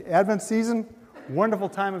Advent season, wonderful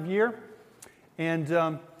time of year. And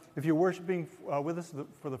if you're worshiping with us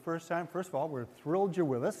for the first time, first of all, we're thrilled you're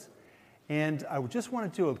with us. And I just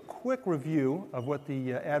want to do a quick review of what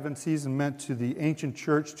the Advent season meant to the ancient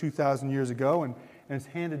church 2,000 years ago, and it's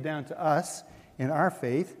handed down to us in our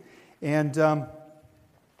faith. And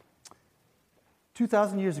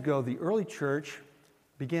 2,000 years ago, the early church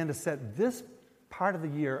began to set this part of the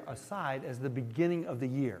year aside as the beginning of the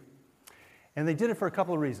year. And they did it for a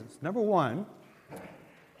couple of reasons. Number one,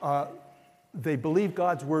 they believed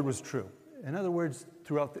God's word was true. In other words,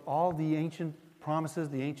 throughout all the ancient promises,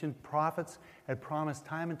 the ancient prophets had promised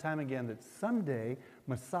time and time again that someday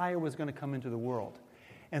Messiah was going to come into the world.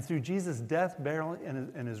 And through Jesus' death, burial,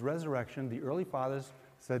 and his resurrection, the early fathers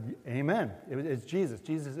said, amen. It's Jesus.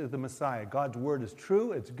 Jesus is the Messiah. God's word is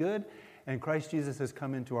true, it's good, and Christ Jesus has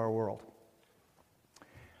come into our world.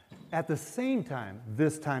 At the same time,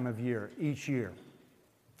 this time of year, each year,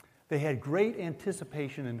 they had great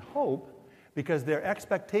anticipation and hope because their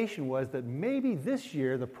expectation was that maybe this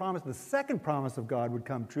year the second promise of God would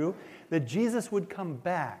come true, that Jesus would come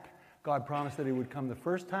back. God promised that he would come the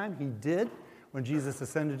first time. He did. When Jesus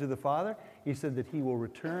ascended to the Father, he said that he will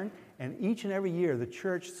return. And each and every year, the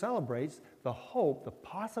church celebrates the hope, the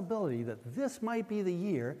possibility that this might be the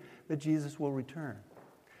year that Jesus will return.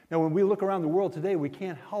 Now, when we look around the world today, we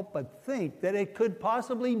can't help but think that it could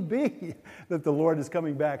possibly be that the Lord is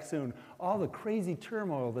coming back soon. All the crazy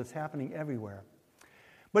turmoil that's happening everywhere.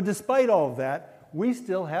 But despite all of that, we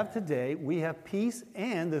still have today, we have peace,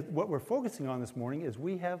 and what we're focusing on this morning is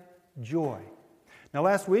we have joy. Now,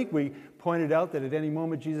 last week we pointed out that at any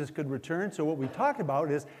moment Jesus could return, so what we talked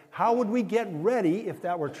about is how would we get ready if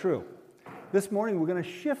that were true? This morning we're going to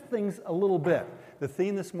shift things a little bit. The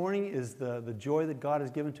theme this morning is the joy that God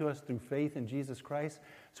has given to us through faith in Jesus Christ.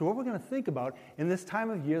 So what we're going to think about in this time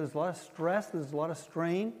of year, there's a lot of stress, there's a lot of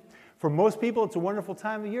strain. For most people, it's a wonderful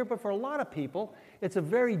time of year, but for a lot of people, it's a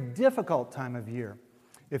very difficult time of year.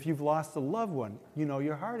 If you've lost a loved one, you know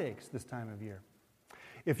your heart aches this time of year.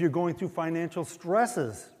 If you're going through financial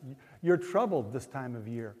stresses, you're troubled this time of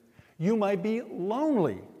year. You might be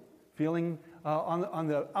lonely, feeling on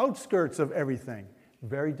the outskirts of everything.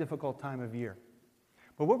 Very difficult time of year.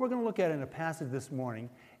 But what we're going to look at in a passage this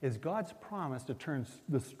morning is God's promise to turn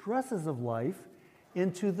the stresses of life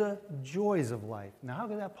into the joys of life. Now, how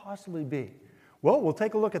could that possibly be? Well, we'll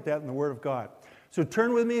take a look at that in the Word of God. So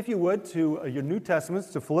turn with me, if you would, to your New Testaments,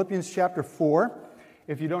 to Philippians chapter 4.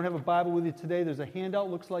 If you don't have a Bible with you today, there's a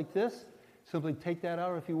handout, looks like this. Simply take that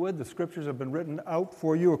out, if you would. The scriptures have been written out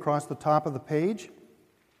for you across the top of the page.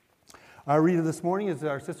 Our reader this morning is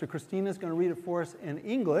our sister Christina is going to read it for us in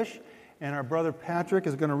English, and our brother Patrick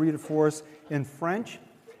is going to read it for us in French.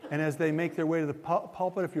 And as they make their way to the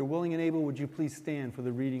pulpit, if you're willing and able, would you please stand for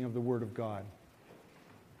the reading of the Word of God?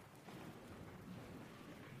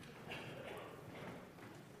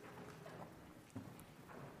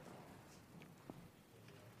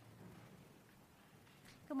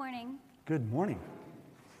 Good morning. Good morning.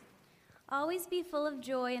 Always be full of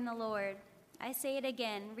joy in the Lord. I say it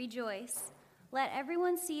again, rejoice. Let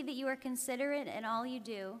everyone see that you are considerate in all you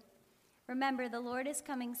do. Remember, the Lord is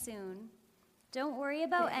coming soon. Don't worry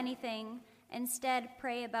about anything. Instead,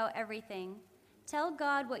 pray about everything. Tell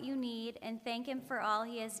God what you need and thank him for all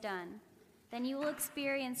he has done. Then you will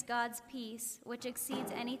experience God's peace, which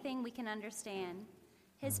exceeds anything we can understand.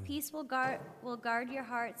 His peace will guard your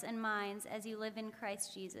hearts and minds as you live in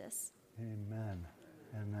Christ Jesus. Amen.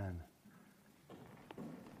 Amen.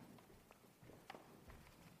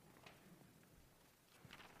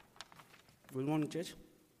 Good morning, church.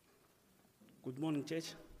 Good morning,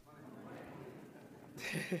 church.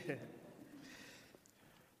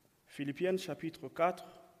 Philippiens chapitre 4,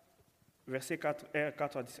 versets 4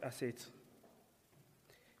 à 7.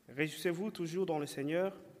 Réjouissez-vous toujours dans le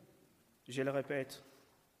Seigneur, je le répète.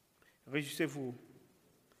 Réjouissez-vous.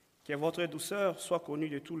 Que votre douceur soit connue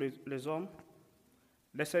de tous les hommes.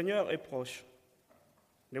 Le Seigneur est proche.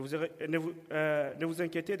 Ne vous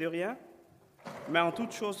inquiétez de rien, mais en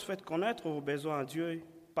toute chose faites connaître vos besoins à Dieu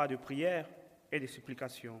par de prières et de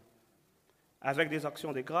supplications, avec des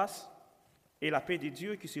actions de grâce, et la paix de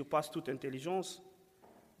Dieu qui surpasse toute intelligence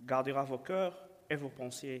gardera vos cœurs et vos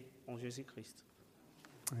pensées en Jésus-Christ.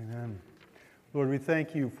 Amen. Lord, we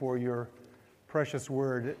thank you for your precious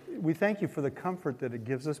word. We thank you for the comfort that it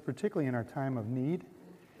gives us, particularly in our time of need,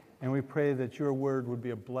 and we pray that your word would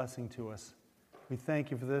be a blessing to us. We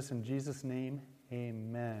thank you for this in Jesus' name.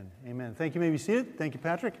 Amen. Amen. Thank you. You may be seated. Thank you,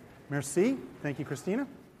 Patrick. Merci. Thank you, Christina.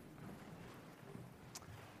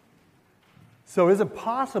 So is it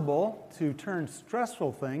possible to turn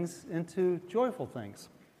stressful things into joyful things?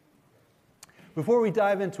 Before we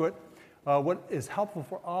dive into it, what is helpful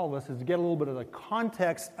for all of us is to get a little bit of the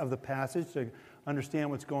context of the passage to understand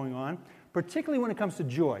what's going on, particularly when it comes to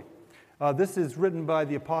joy. This is written by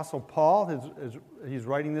the Apostle Paul. He's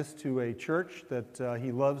writing this to a church that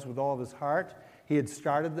he loves with all of his heart. He had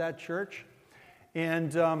started that church.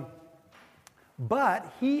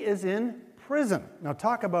 But he is in prison. Now,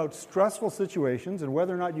 talk about stressful situations and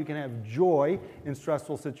whether or not you can have joy in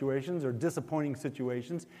stressful situations or disappointing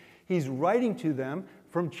situations. He's writing to them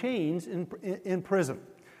from chains in prison.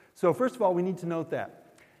 So first of all, we need to note that.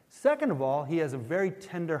 Second of all, he has a very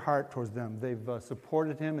tender heart towards them. They've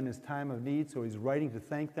supported him in his time of need, so he's writing to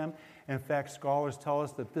thank them. And in fact, scholars tell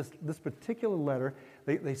us that this particular letter,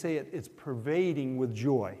 they say it's pervading with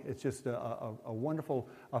joy. It's just a wonderful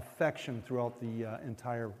affection throughout the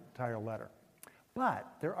entire letter. But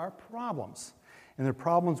there are problems. And there are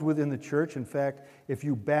problems within the church. In fact, if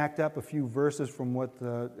you backed up a few verses from what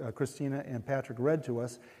Christina and Patrick read to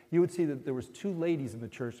us, you would see that there was two ladies in the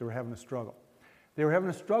church that were having a struggle. They were having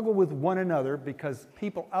a struggle with one another because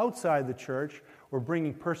people outside the church were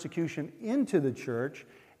bringing persecution into the church,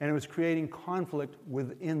 and it was creating conflict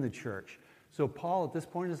within the church. So Paul, at this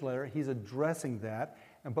point in his letter, he's addressing that,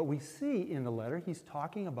 but we see in the letter he's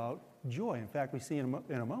talking about joy. In fact, we see in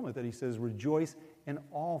a moment that he says, rejoice in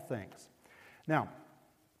all things. Now,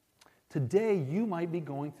 today you might be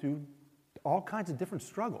going through all kinds of different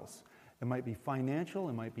struggles. It might be financial,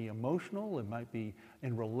 it might be emotional, it might be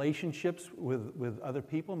in relationships with other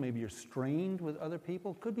people. Maybe you're strained with other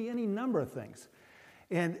people. It could be any number of things.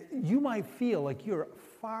 And you might feel like you're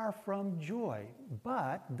far from joy.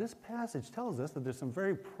 But this passage tells us that there's some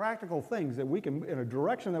very practical things that we can, in a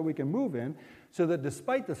direction that we can move in, so that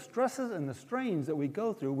despite the stresses and the strains that we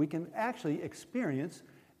go through, we can actually experience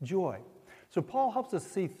joy. So Paul helps us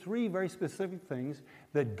see three very specific things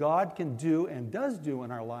that God can do and does do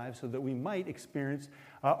in our lives so that we might experience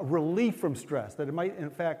relief from stress, that it might, in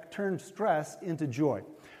fact, turn stress into joy.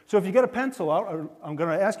 So if you get a pencil out, I'm going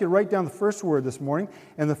to ask you to write down the first word this morning.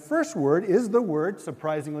 And the first word is the word,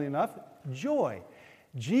 surprisingly enough, joy.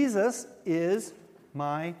 Jesus is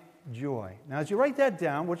my joy. Now, as you write that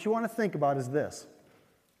down, what you want to think about is this.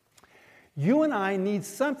 You and I need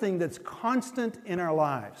something that's constant in our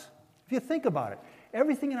lives. If you think about it,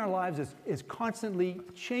 everything in our lives is constantly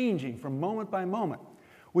changing from moment by moment.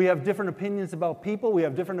 We have different opinions about people. We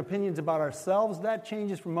have different opinions about ourselves. That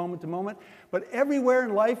changes from moment to moment. But everywhere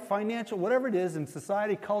in life, financial, whatever it is, in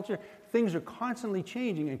society, culture, things are constantly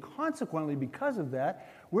changing. And consequently, because of that,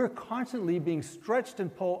 we're constantly being stretched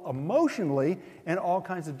and pulled emotionally in all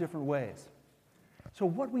kinds of different ways. So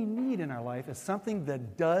what we need in our life is something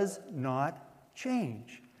that does not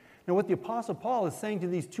change. Now, what the Apostle Paul is saying to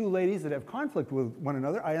these two ladies that have conflict with one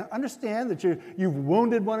another, I understand that you've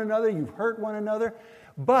wounded one another, you've hurt one another,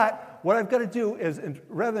 but what I've got to do is,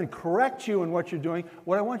 rather than correct you in what you're doing,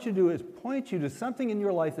 what I want you to do is point you to something in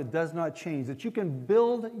your life that does not change, that you can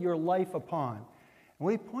build your life upon. And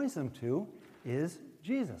what he points them to is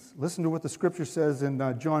Jesus. Listen to what the Scripture says in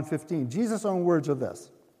John 15. Jesus' own words are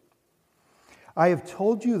this. I have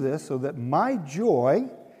told you this so that my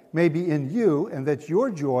joy may be in you, and that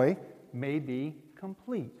your joy may be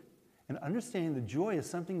complete. And understanding that joy is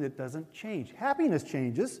something that doesn't change. Happiness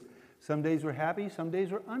changes. Some days we're happy, some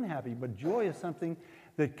days we're unhappy. But joy is something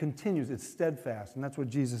that continues. It's steadfast. And that's what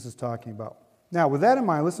Jesus is talking about. Now, with that in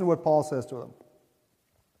mind, listen to what Paul says to them.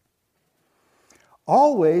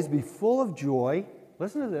 Always be full of joy,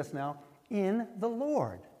 listen to this now, in the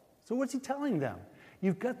Lord. So what's he telling them?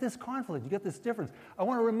 You've got this conflict. You've got this difference. I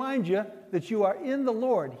want to remind you that you are in the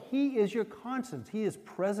Lord. He is your constant. He is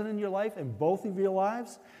present in your life, in both of your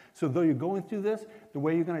lives. So though you're going through this, the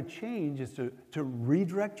way you're going to change is to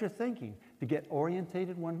redirect your thinking, to get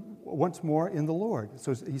orientated once more in the Lord.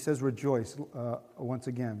 So he says rejoice once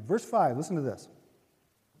again. Verse 5, listen to this.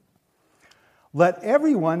 Let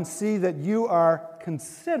everyone see that you are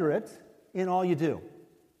considerate in all you do.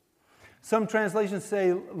 Some translations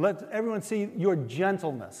say, let everyone see your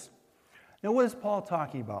gentleness. Now, what is Paul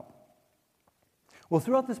talking about? Well,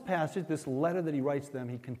 throughout this passage, this letter that he writes them,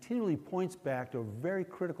 he continually points back to a very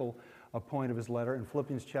critical point of his letter in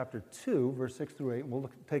Philippians chapter 2, verse 6 through 8. And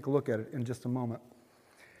we'll take a look at it in just a moment.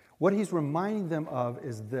 What he's reminding them of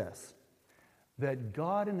is this, that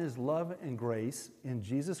God in his love and grace in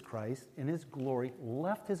Jesus Christ, in his glory,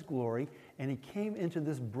 left his glory, and he came into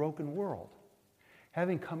this broken world.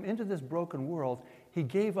 Having come into this broken world, he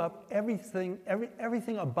gave up everything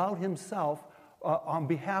about himself on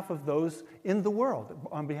behalf of those in the world,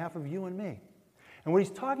 on behalf of you and me. And what he's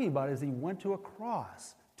talking about is he went to a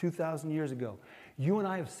cross 2,000 years ago. You and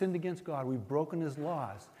I have sinned against God. We've broken his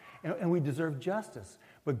laws, and we deserve justice.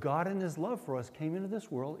 But God in his love for us came into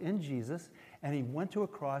this world in Jesus, and he went to a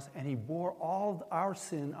cross, and he bore all of our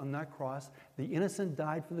sin on that cross. The innocent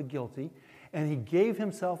died for the guilty, and he gave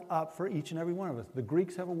himself up for each and every one of us. The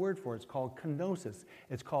Greeks have a word for it. It's called kenosis.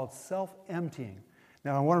 It's called self-emptying.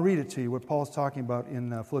 Now, I want to read it to you, what Paul's talking about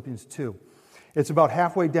in Philippians 2. It's about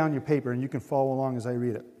halfway down your paper, and you can follow along as I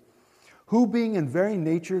read it. Who being in very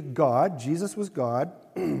nature God, Jesus was God,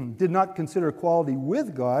 did not consider equality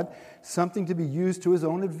with God something to be used to his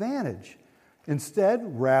own advantage. Instead,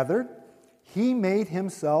 rather, he made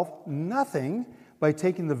himself nothing by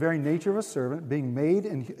taking the very nature of a servant, being made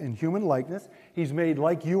in human likeness. He's made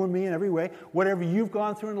like you and me in every way. Whatever you've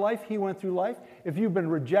gone through in life, he went through life. If you've been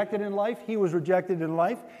rejected in life, he was rejected in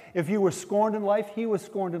life. If you were scorned in life, he was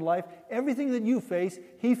scorned in life. Everything that you face,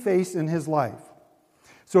 he faced in his life.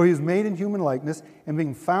 So he was made in human likeness, and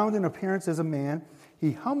being found in appearance as a man,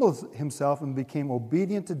 he humbled himself and became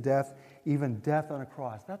obedient to death, even death on a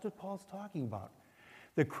cross. That's what Paul's talking about.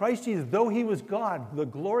 That Christ Jesus, though he was God, the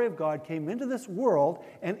glory of God, came into this world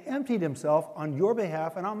and emptied himself on your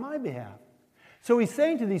behalf and on my behalf. So he's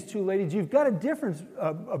saying to these two ladies, you've got a difference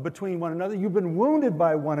between one another. You've been wounded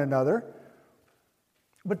by one another.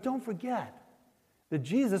 But don't forget that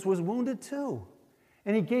Jesus was wounded too.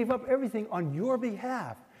 And he gave up everything on your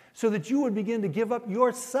behalf so that you would begin to give up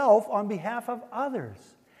yourself on behalf of others.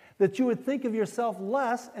 That you would think of yourself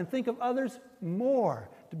less and think of others more,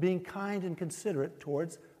 to being kind and considerate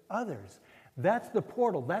towards others. That's the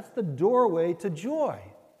portal. That's the doorway to joy.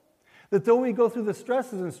 That though we go through the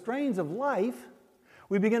stresses and strains of life,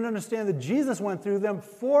 we begin to understand that Jesus went through them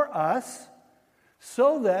for us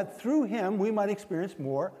so that through him we might experience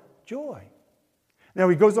more joy. Now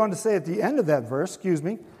he goes on to say at the end of that verse,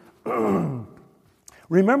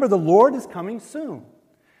 remember the Lord is coming soon.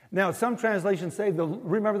 Now some translations say,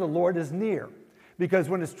 remember the Lord is near. Because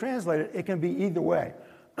when it's translated, it can be either way.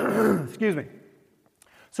 Excuse me.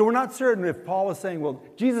 So we're not certain if Paul is saying, well,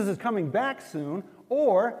 Jesus is coming back soon,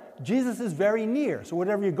 or Jesus is very near. So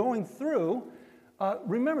whatever you're going through,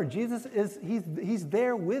 remember, Jesus he's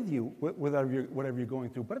there with you, whatever you're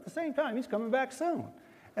going through. But at the same time, he's coming back soon.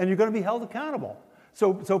 And you're going to be held accountable.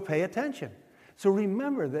 So pay attention. So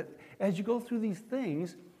remember that as you go through these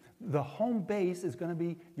things, the home base is going to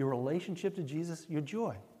be your relationship to Jesus, your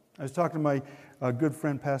joy. I was talking to my good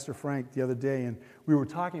friend, Pastor Frank, the other day, and we were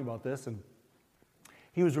talking about this, and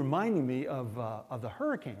he was reminding me of the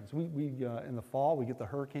hurricanes. We in the fall, we get the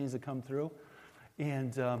hurricanes that come through,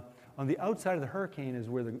 and on the outside of the hurricane is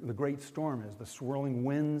where the great storm is, the swirling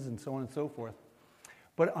winds and so on and so forth.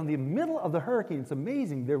 But on the middle of the hurricane, it's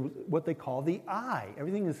amazing, there's what they call the eye.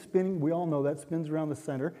 Everything is spinning. We all know that spins around the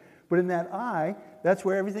center. But in that eye, that's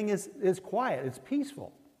where everything is quiet. It's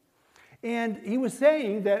peaceful. And he was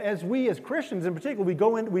saying that as we as Christians in particular,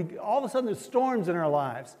 all of a sudden there's storms in our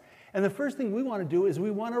lives. And the first thing we want to do is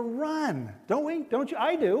we want to run. Don't we? Don't you?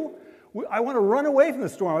 I do. I want to run away from the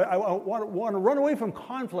storm. I want to run away from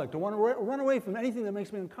conflict. I want to run away from anything that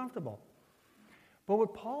makes me uncomfortable. But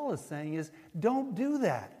what Paul is saying is, don't do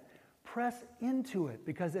that. Press into it,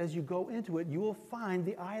 because as you go into it, you will find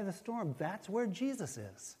the eye of the storm. That's where Jesus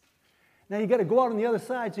is. Now, you got to go out on the other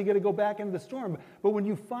side, so you got to go back into the storm. But when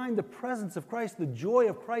you find the presence of Christ, the joy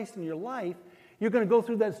of Christ in your life, you're going to go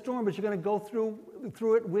through that storm, but you're going to go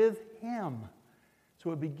through it with him.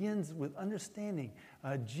 So it begins with understanding,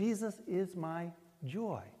 Jesus is my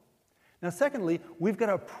joy. Now, secondly, we've got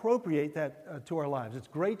to appropriate that to our lives. It's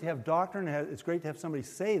great to have doctrine. It's great to have somebody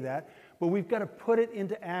say that, but we've got to put it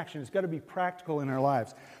into action. It's got to be practical in our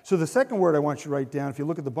lives. So the second word I want you to write down, if you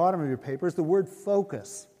look at the bottom of your paper, is the word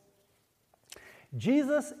focus.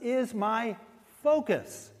 Jesus is my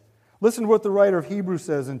focus. Listen to what the writer of Hebrews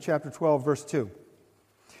says in chapter 12, verse 2.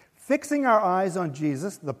 Fixing our eyes on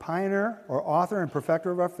Jesus, the pioneer or author and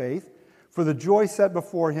perfecter of our faith, for the joy set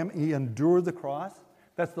before him, he endured the cross.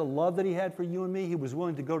 That's the love that he had for you and me. He was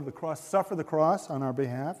willing to go to the cross, suffer the cross on our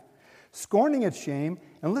behalf, scorning its shame.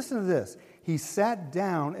 And listen to this. He sat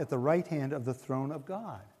down at the right hand of the throne of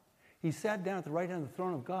God. He sat down at the right hand of the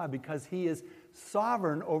throne of God because he is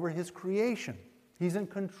sovereign over his creation. He's in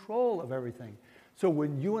control of everything. So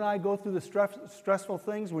when you and I go through the stressful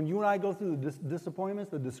things, when you and I go through the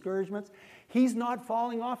disappointments, the discouragements, he's not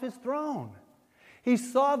falling off his throne. He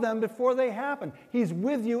saw them before they happened. He's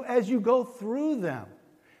with you as you go through them.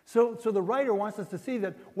 So the writer wants us to see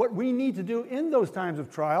that what we need to do in those times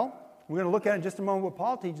of trial, we're going to look at in just a moment what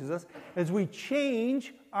Paul teaches us, is we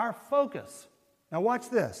change our focus. Now watch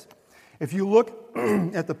this. If you look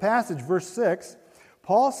at the passage, verse 6,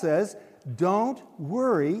 Paul says, don't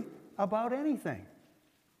worry about anything.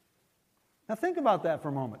 Now think about that for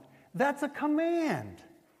a moment. That's a command.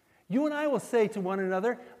 You and I will say to one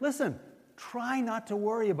another, listen, try not to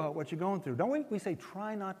worry about what you're going through. Don't we? We say,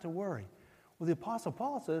 try not to worry. Well, the Apostle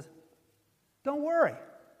Paul says, don't worry.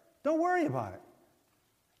 Don't worry about it.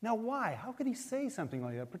 Now, why? How could he say something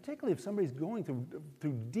like that, particularly if somebody's going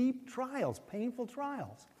through deep trials, painful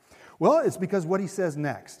trials? Well, it's because what he says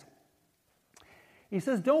next. He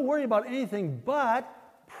says, don't worry about anything, but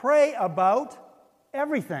pray about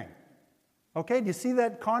everything. Okay, do you see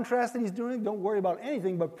that contrast that he's doing? Don't worry about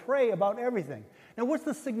anything, but pray about everything. Now, what's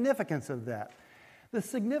the significance of that? The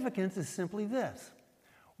significance is simply this.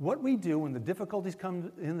 What we do when the difficulties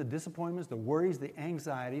come in, the disappointments, the worries, the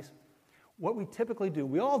anxieties, what we typically do,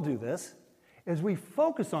 we all do this, is we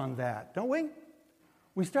focus on that, don't we?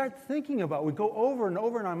 We start thinking about, we go over and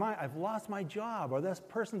over in our mind, I've lost my job, or this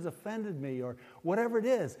person's offended me, or whatever it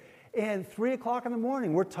is. And 3 o'clock in the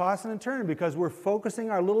morning, we're tossing and turning because we're focusing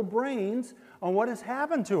our little brains on what has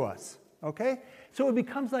happened to us, okay? So it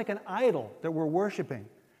becomes like an idol that we're worshiping.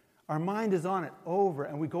 Our mind is on it over,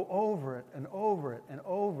 and we go over it and over it and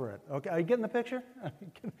over it. Okay, are you getting the picture?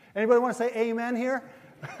 Anybody want to say amen here?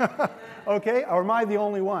 Okay, or am I the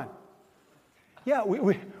only one? Yeah,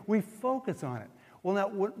 we focus on it. Well, now,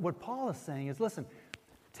 what Paul is saying is, listen,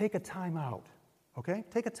 take a time out, okay?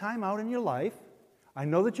 Take a time out in your life. I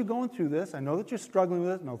know that you're going through this. I know that you're struggling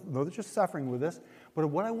with it. I know that you're suffering with this. But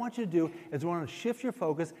what I want you to do is I want to shift your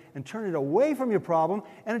focus and turn it away from your problem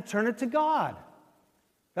and turn it to God.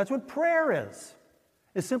 That's what prayer is.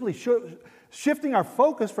 It's simply shifting our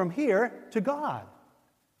focus from here to God.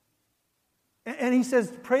 And he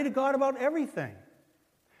says, pray to God about everything.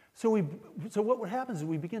 So what happens is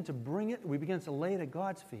we begin to bring it, we begin to lay it at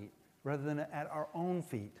God's feet rather than at our own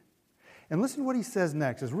feet. And listen to what he says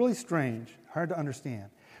next. It's really strange, hard to understand.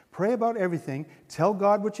 Pray about everything, tell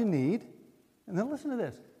God what you need, and then listen to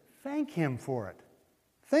this. Thank him for it.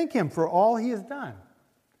 Thank him for all he has done.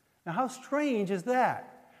 Now, how strange is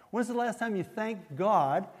that? When's the last time you thanked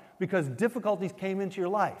God because difficulties came into your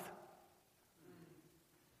life?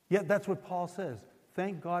 Yet that's what Paul says.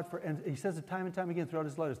 Thank God for, and he says it time and time again throughout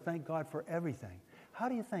his letters, thank God for everything. How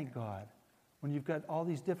do you thank God when you've got all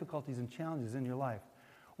these difficulties and challenges in your life?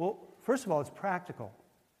 Well, first of all, it's practical.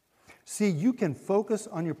 See, you can focus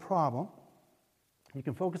on your problem. You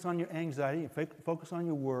can focus on your anxiety, focus on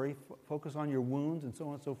your worry, focus on your wounds and so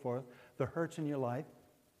on and so forth, the hurts in your life.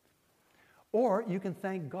 Or you can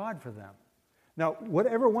thank God for them. Now,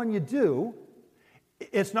 whatever one you do,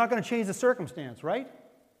 it's not going to change the circumstance, right?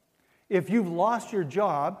 If you've lost your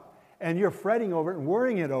job and you're fretting over it and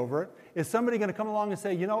worrying over it, is somebody going to come along and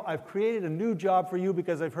say, you know, I've created a new job for you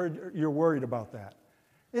because I've heard you're worried about that?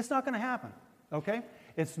 It's not going to happen, okay?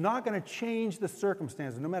 It's not going to change the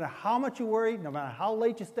circumstances. No matter how much you worry, no matter how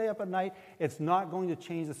late you stay up at night, it's not going to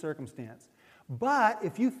change the circumstance. But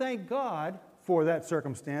if you thank God for that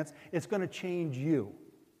circumstance, it's going to change you.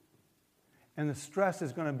 And the stress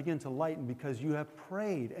is going to begin to lighten because you have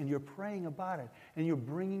prayed and you're praying about it and you're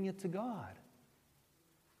bringing it to God.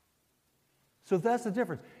 So that's the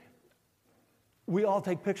difference. We all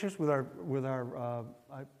take pictures with our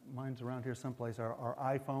mine's around here someplace, our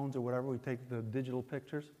iPhones or whatever. We take the digital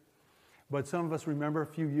pictures. But some of us remember a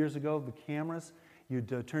few years ago the cameras.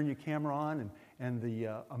 You'd turn your camera on and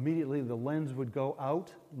immediately the lens would go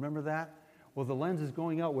out. Remember that? Well, the lens is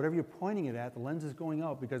going out. Whatever you're pointing it at, the lens is going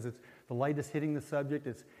out because the light is hitting the subject.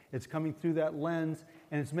 It's coming through that lens,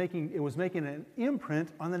 and it was making an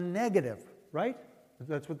imprint on the negative, right?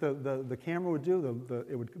 That's what the camera would do.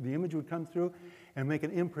 The image would come through and make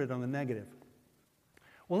an imprint on the negative.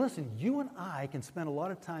 Well, listen, you and I can spend a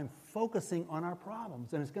lot of time focusing on our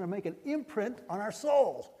problems, and it's going to make an imprint on our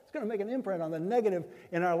souls. It's going to make an imprint on the negative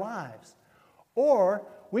in our lives. Or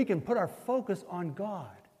we can put our focus on God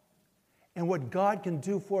and what God can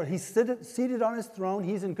do for us. He's seated on his throne.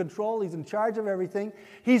 He's in control. He's in charge of everything.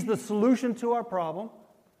 He's the solution to our problem.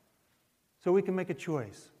 So we can make a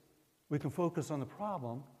choice. We can focus on the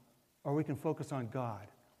problem, or we can focus on God.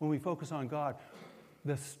 When we focus on God,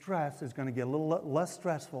 the stress is going to get a little less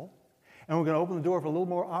stressful, and we're going to open the door for a little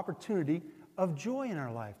more opportunity of joy in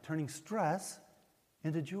our life, turning stress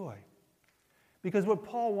into joy. Because what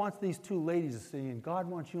Paul wants these two ladies to see, and God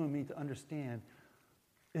wants you and me to understand,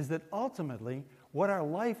 is that ultimately what our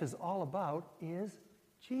life is all about is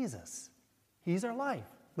Jesus. He's our life.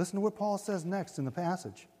 Listen to what Paul says next in the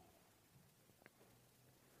passage.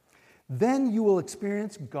 Then you will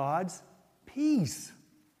experience God's peace.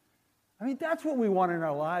 I mean, that's what we want in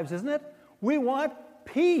our lives, isn't it? We want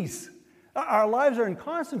peace. Our lives are in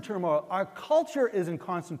constant turmoil. Our culture is in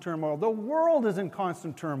constant turmoil. The world is in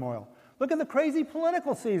constant turmoil. Look at the crazy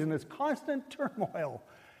political season. It's constant turmoil.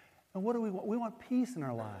 And what do we want? We want peace in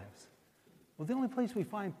our lives. Well, the only place we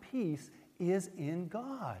find peace is in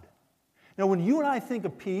God. Now, when you and I think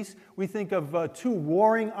of peace, we think of two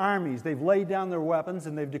warring armies. They've laid down their weapons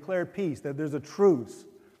and they've declared peace, that there's a truce.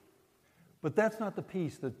 But that's not the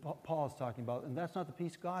peace that Paul is talking about, and that's not the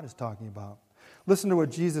peace God is talking about. Listen to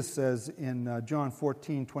what Jesus says in John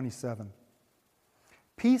 14:27.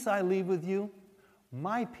 Peace I leave with you,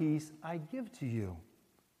 my peace I give to you.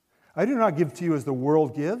 I do not give to you as the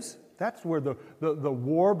world gives. That's where the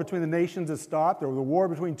war between the nations has stopped, or the war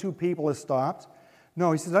between two people has stopped.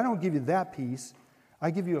 No, he says, I don't give you that peace. I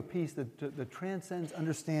give you a peace that transcends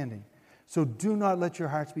understanding. So do not let your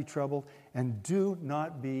hearts be troubled, and do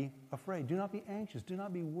not be afraid. Do not be anxious. Do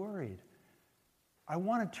not be worried. I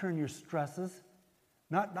want to turn your stresses,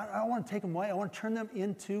 I don't want to take them away. I want to turn them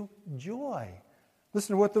into joy.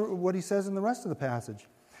 Listen to what he says in the rest of the passage.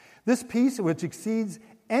 This peace which exceeds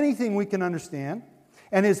anything we can understand,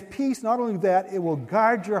 and his peace, not only that, it will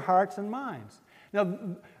guard your hearts and minds. Now,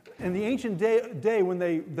 in the ancient day when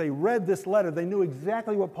they read this letter, they knew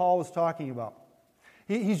exactly what Paul was talking about.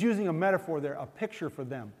 He's using a metaphor there, a picture for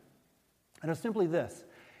them. And it's simply this.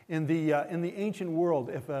 In the ancient world,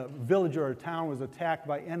 if a village or a town was attacked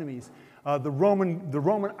by enemies, the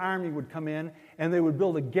Roman army would come in and they would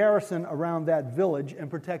build a garrison around that village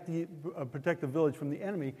and protect the village from the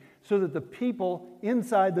enemy, so that the people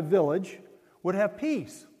inside the village would have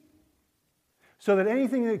peace. So that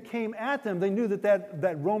anything that came at them, they knew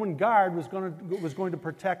that Roman guard was going to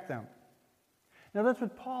protect them. Now that's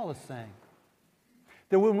what Paul is saying.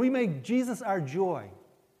 That when we make Jesus our joy,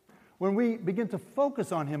 when we begin to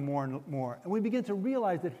focus on him more and more, and we begin to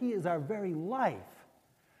realize that he is our very life,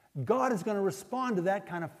 God is going to respond to that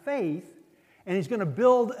kind of faith, and he's going to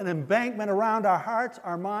build an embankment around our hearts,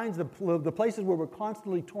 our minds, the places where we're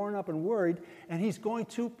constantly torn up and worried, and he's going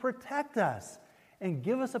to protect us and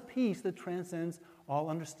give us a peace that transcends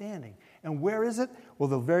all understanding. And where is it? Well,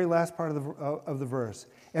 the very last part of the verse.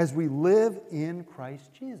 As we live in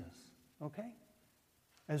Christ Jesus. Okay?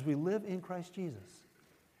 As we live in Christ Jesus.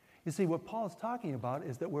 You see, what Paul is talking about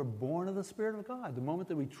is that we're born of the Spirit of God the moment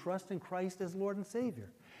that we trust in Christ as Lord and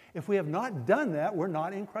Savior. If we have not done that, we're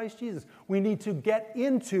not in Christ Jesus. We need to get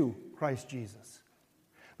into Christ Jesus.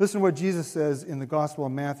 Listen to what Jesus says in the Gospel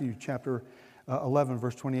of Matthew, chapter 11,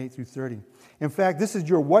 verse 28 through 30. In fact, this is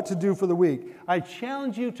your what to do for the week. I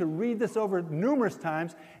challenge you to read this over numerous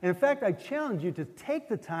times. And in fact, I challenge you to take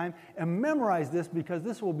the time and memorize this, because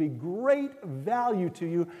this will be great value to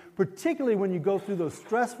you, particularly when you go through those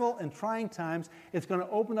stressful and trying times. It's going to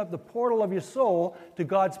open up the portal of your soul to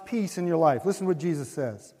God's peace in your life. Listen to what Jesus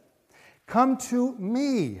says. Come to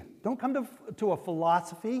me. Don't come to a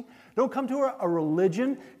philosophy. Don't come to a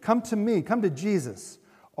religion. Come to me. Come to Jesus.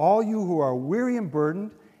 All you who are weary and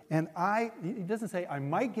burdened, and he doesn't say, I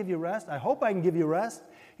might give you rest. I hope I can give you rest.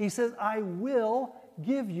 He says, I will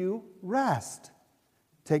give you rest.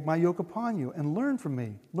 Take my yoke upon you and learn from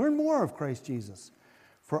me. Learn more of Christ Jesus.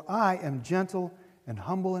 For I am gentle and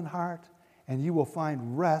humble in heart, and you will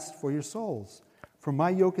find rest for your souls. For my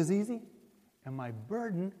yoke is easy, and my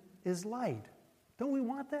burden is light. Don't we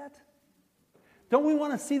want that? Don't we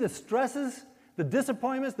want to see the stresses, the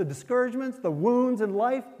disappointments, the discouragements, the wounds in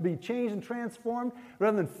life be changed and transformed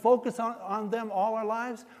rather than focus on them all our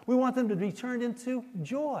lives? We want them to be turned into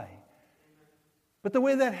joy. But the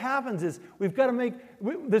way that happens is there's got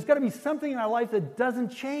to be something in our life that doesn't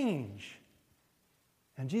change.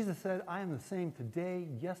 And Jesus said, I am the same today,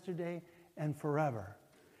 yesterday, and forever.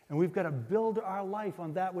 And we've got to build our life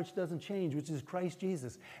on that which doesn't change, which is Christ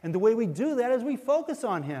Jesus. And the way we do that is we focus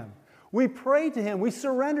on him. We pray to him. We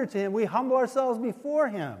surrender to him. We humble ourselves before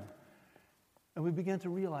him. And we begin to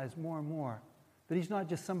realize more and more that he's not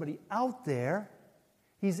just somebody out there.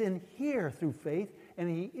 He's in here through faith, and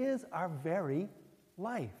he is our very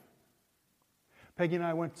life. Peggy and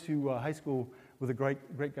I went to high school with a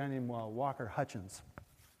great guy named Walker Hutchins.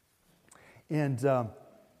 And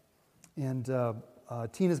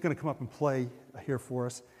Tina's going to come up and play here for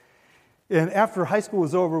us. And after high school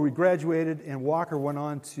was over, we graduated, and Walker went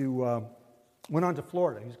on to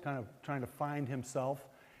Florida. He was kind of trying to find himself,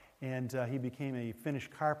 and he became a Finnish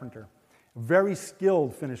carpenter. Very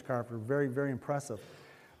skilled Finnish carpenter, very, very impressive.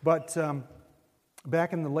 But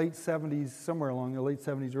back in the late 70s, somewhere along the late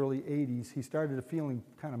 70s, early 80s, he started feeling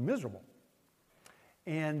kind of miserable.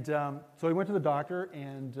 And so he went to the doctor,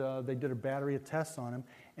 and they did a battery of tests on him,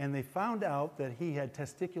 and they found out that he had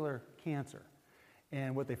testicular cancer.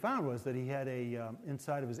 And what they found was that he had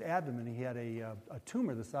inside of his abdomen, he had a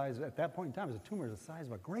tumor the size, at that point in time, it was a tumor the size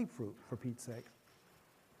of a grapefruit, for Pete's sake.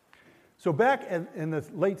 So back in the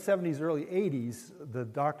late 70s, early 80s, the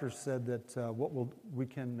doctors said that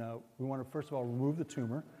we want to, first of all, remove the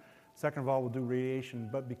tumor. Second of all, we'll do radiation.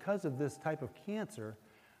 But because of this type of cancer,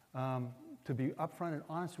 to be upfront and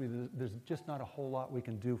honest with you, there's just not a whole lot we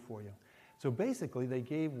can do for you. So basically, they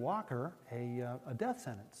gave Walker a death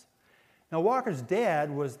sentence. Now, Walker's dad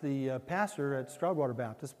was the pastor at Stroudwater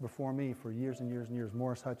Baptist before me for years and years and years,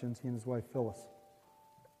 Morris Hutchins, he and his wife Phyllis.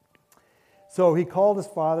 So he called his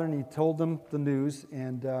father and he told him the news,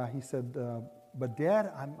 and he said, but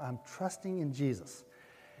Dad, I'm trusting in Jesus.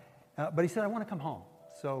 But he said, I want to come home.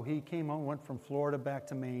 So he came home, went from Florida back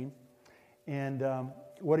to Maine, and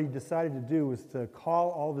what he decided to do was to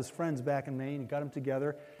call all of his friends back in Maine. He got them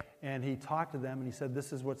together, and he talked to them, and he said,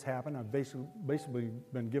 this is what's happened. I've basically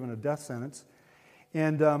been given a death sentence.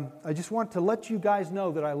 And I just want to let you guys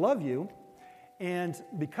know that I love you, and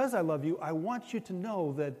because I love you, I want you to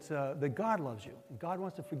know that God loves you. And God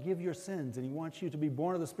wants to forgive your sins, and He wants you to be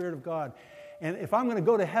born of the Spirit of God. And if I'm going to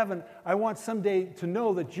go to heaven, I want someday to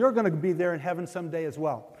know that you're going to be there in heaven someday as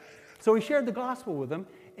well. So he shared the gospel with them,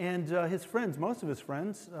 and his friends, most of his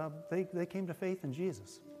friends, they came to faith in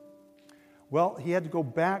Jesus. Well, he had to go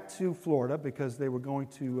back to Florida because they were going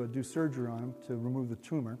to do surgery on him to remove the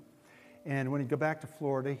tumor. And when he got back to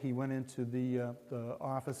Florida, he went into the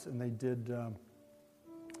office, and they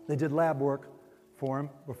did lab work for him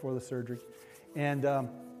before the surgery. And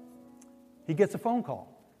he gets a phone call,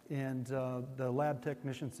 and the lab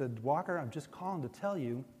technician said, Walker, I'm just calling to tell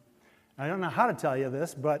you, I don't know how to tell you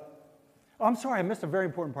this, but I'm sorry, I missed a very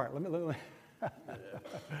important part. Let me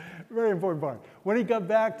very important part. When he got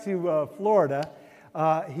back to Florida,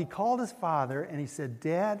 he called his father and he said,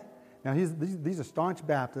 Dad, now these are staunch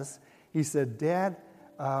Baptists. He said, Dad,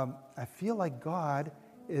 I feel like God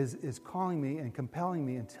is calling me and compelling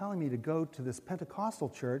me and telling me to go to this Pentecostal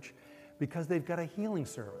church because they've got a healing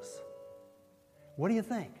service. What do you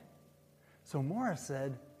think? So Morris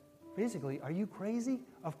said, basically, are you crazy?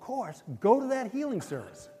 Of course, go to that healing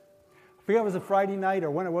service. I forget if it was a Friday night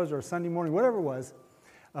or when it was or a Sunday morning, whatever it was.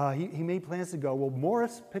 He made plans to go. Well,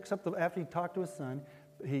 Morris picks up, after he talked to his son,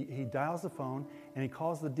 he dials the phone and he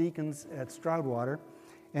calls the deacons at Stroudwater,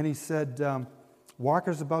 and he said,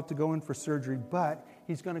 Walker's about to go in for surgery, but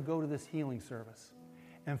he's going to go to this healing service.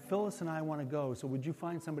 And Phyllis and I want to go, so would you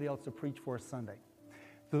find somebody else to preach for us Sunday?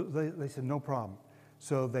 They said, no problem.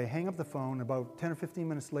 So they hang up the phone. About 10 or 15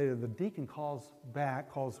 minutes later, the deacon calls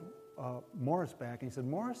Morris back, and he said,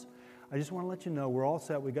 Morris, I just want to let you know we're all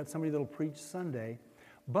set. We got somebody that'll preach Sunday,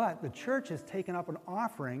 but the church has taken up an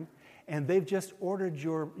offering, and they've just ordered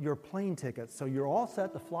your plane tickets. So you're all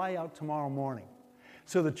set to fly out tomorrow morning.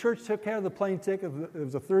 So the church took care of the plane ticket. It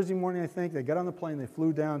was a Thursday morning, I think. They got on the plane. They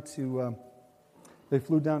flew down to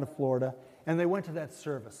Florida, and they went to that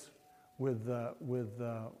service with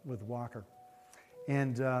Walker.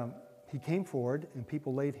 And he came forward, and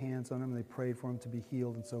people laid hands on him, and they prayed for him to be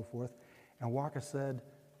healed and so forth. And Walker said,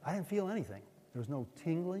 I didn't feel anything. There was no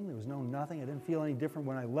tingling. There was no nothing. I didn't feel any different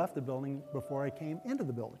when I left the building before I came into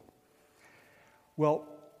the building. Well,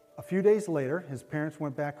 a few days later, his parents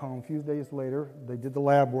went back home. A few days later, they did the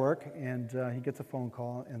lab work, and he gets a phone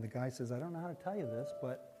call, and the guy says, I don't know how to tell you this,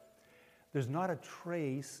 but there's not a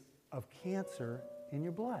trace of cancer in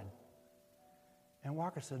your blood. And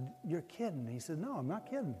Walker said, you're kidding. He said, no, I'm not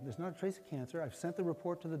kidding. There's not a trace of cancer. I've sent the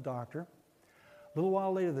report to the doctor. A little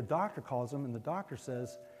while later, the doctor calls him, and the doctor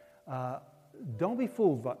says, don't be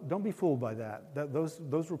fooled by that.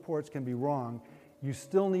 Those reports can be wrong. You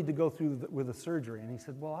still need to go through with the surgery. And he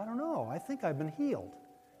said, well, I don't know. I think I've been healed.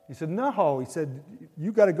 He said, no. He said,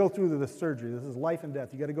 you got to go through the surgery. This is life and death.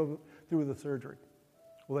 You got to go through with the surgery.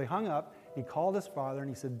 Well, they hung up. He called his father, and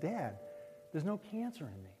he said, Dad, there's no cancer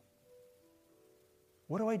in me.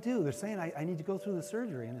 What do I do? They're saying I need to go through the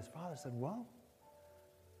surgery. And his father said, well,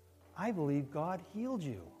 I believe God healed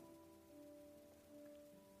you.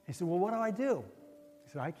 He said, well, what do I do?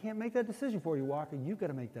 He said, I can't make that decision for you, Walker. You've got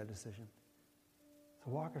to make that decision.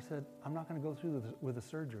 So Walker said, I'm not going to go through with the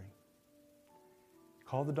surgery.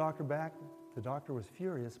 Called the doctor back. The doctor was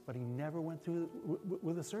furious, but he never went through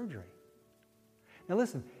with the surgery. Now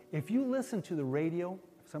listen, if you listen to the radio,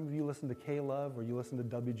 some of you listen to K-Love or you listen to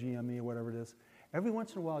WGME or whatever it is, every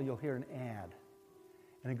once in a while you'll hear an ad,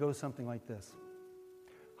 and it goes something like this.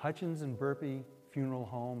 Hutchins and Burpee Funeral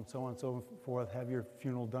Home, so on and so forth, have your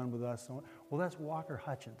funeral done with us. So on. Well, that's Walker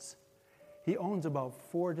Hutchins. He owns about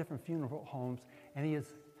 4 different funeral homes, and he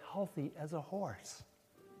is healthy as a horse.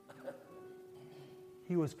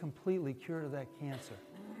 He was completely cured of that cancer.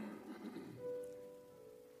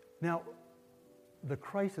 Now, the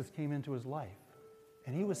crisis came into his life,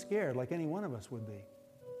 and he was scared like any one of us would be.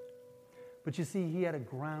 But you see, he had a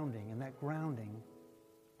grounding, and that grounding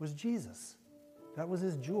was Jesus. That was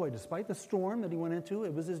his joy. Despite the storm that he went into,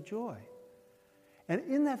 it was his joy. And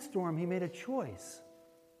in that storm, he made a choice.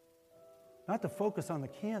 Not to focus on the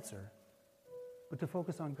cancer, but to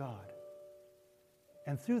focus on God.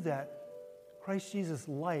 And through that, Christ Jesus'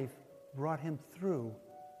 life brought him through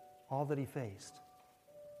all that he faced.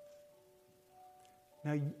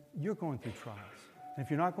 Now, you're going through trials. And if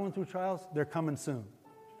you're not going through trials, they're coming soon.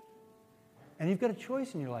 And you've got a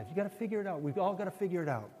choice in your life. You've got to figure it out. We've all got to figure it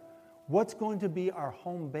out. What's going to be our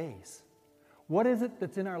home base? What is it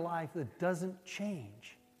that's in our life that doesn't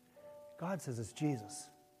change? God says it's Jesus.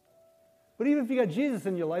 But even if you got Jesus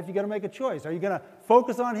in your life, you got to make a choice. Are you going to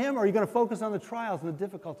focus on him, or are you going to focus on the trials and the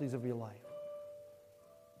difficulties of your life?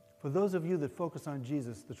 For those of you that focus on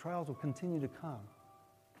Jesus, the trials will continue to come.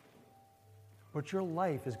 But your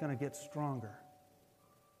life is going to get stronger.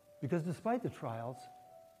 Because despite the trials,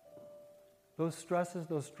 those stresses,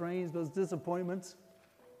 those strains, those disappointments,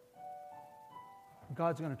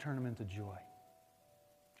 God's going to turn them into joy.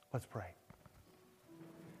 Let's pray.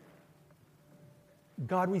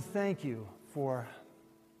 God, we thank you for,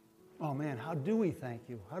 oh man, how do we thank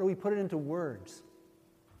you? How do we put it into words?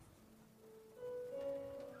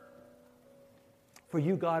 For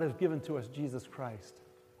you, God, has given to us Jesus Christ.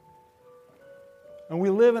 And we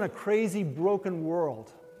live in a crazy, broken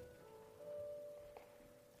world.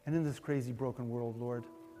 And in this crazy, broken world, Lord,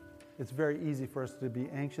 it's very easy for us to be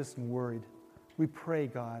anxious and worried. We pray,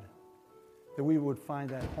 God, that we would find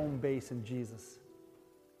that home base in Jesus.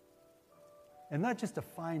 And not just to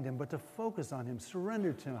find him, but to focus on him,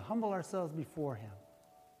 surrender to him, humble ourselves before him,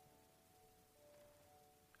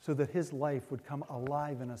 so that his life would come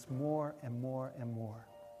alive in us more and more and more.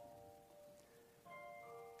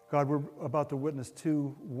 God, we're about to witness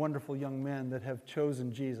two wonderful young men that have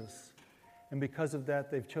chosen Jesus. And because of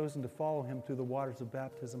that, they've chosen to follow him through the waters of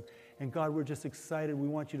baptism. And God, we're just excited. We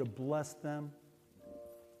want you to bless them.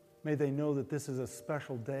 May they know that this is a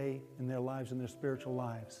special day in their lives, in their spiritual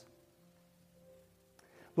lives.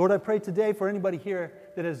 Lord, I pray today for anybody here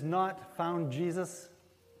that has not found Jesus,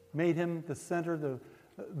 made him the center,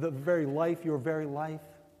 the very life, your very life.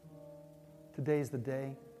 Today's the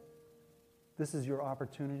day. This is your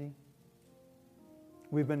opportunity.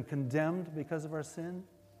 We've been condemned because of our sin,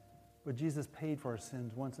 but Jesus paid for our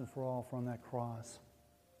sins once and for all from that cross.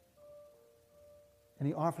 And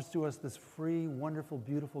he offers to us this free, wonderful,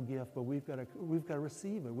 beautiful gift, but we've got to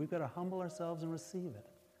receive it. We've got to humble ourselves and receive it.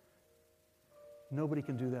 Nobody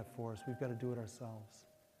can do that for us. We've got to do it ourselves.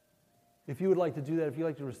 If you would like to do that, if you'd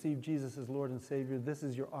like to receive Jesus as Lord and Savior, this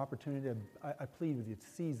is your opportunity. I plead with you to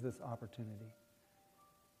seize this opportunity.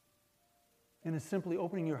 And it's simply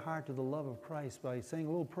opening your heart to the love of Christ by saying a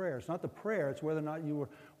little prayer. It's not the prayer, it's whether or not you were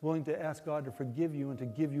willing to ask God to forgive you and to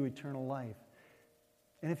give you eternal life.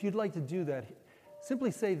 And if you'd like to do that,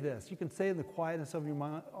 simply say this. You can say it in the quietness of your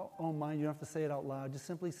own mind. You don't have to say it out loud. Just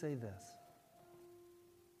simply say this.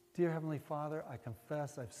 Dear Heavenly Father, I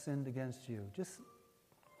confess I've sinned against you. Just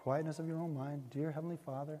quietness of your own mind. Dear Heavenly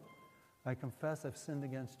Father, I confess I've sinned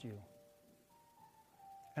against you.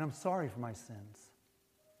 And I'm sorry for my sins.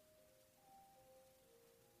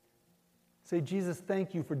 Say, Jesus,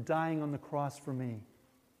 thank you for dying on the cross for me.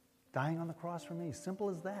 Dying on the cross for me. Simple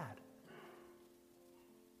as that.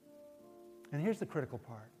 And here's the critical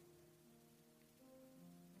part.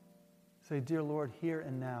 Say, dear Lord, here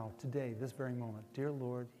and now, today, this very moment, dear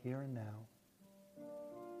Lord, here and now,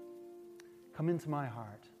 come into my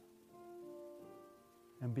heart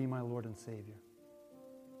and be my Lord and Savior.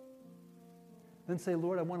 Then say,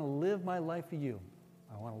 Lord, I want to live my life for you.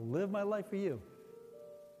 I want to live my life for you.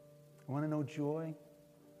 I want to know joy.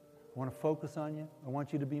 I want to focus on you. I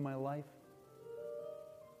want you to be my life.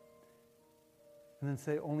 And then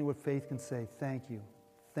say only what faith can say. Thank you.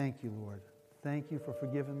 Thank you, Lord. Thank you for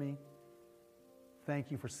forgiving me.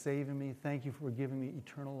 Thank you for saving me. Thank you for giving me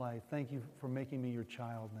eternal life. Thank you for making me your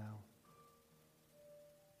child now.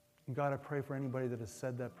 And God, I pray for anybody that has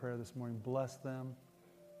said that prayer this morning. Bless them.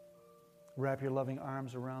 Wrap your loving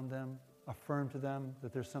arms around them. Affirm to them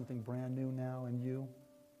that there's something brand new now in you.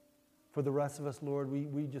 For the rest of us, Lord,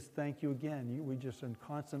 we just thank you again. We just are in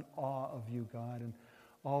constant awe of you, God, and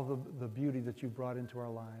all the beauty that you brought into our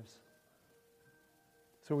lives.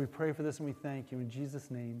 So we pray for this and we thank you. In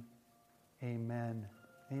Jesus' name, amen.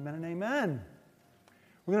 Amen and amen.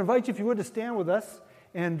 We're going to invite you, if you would, to stand with us.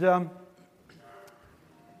 And I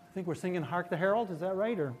think we're singing Hark the Herald. Is that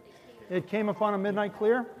right? Or it came upon a midnight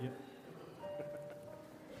clear? Yep.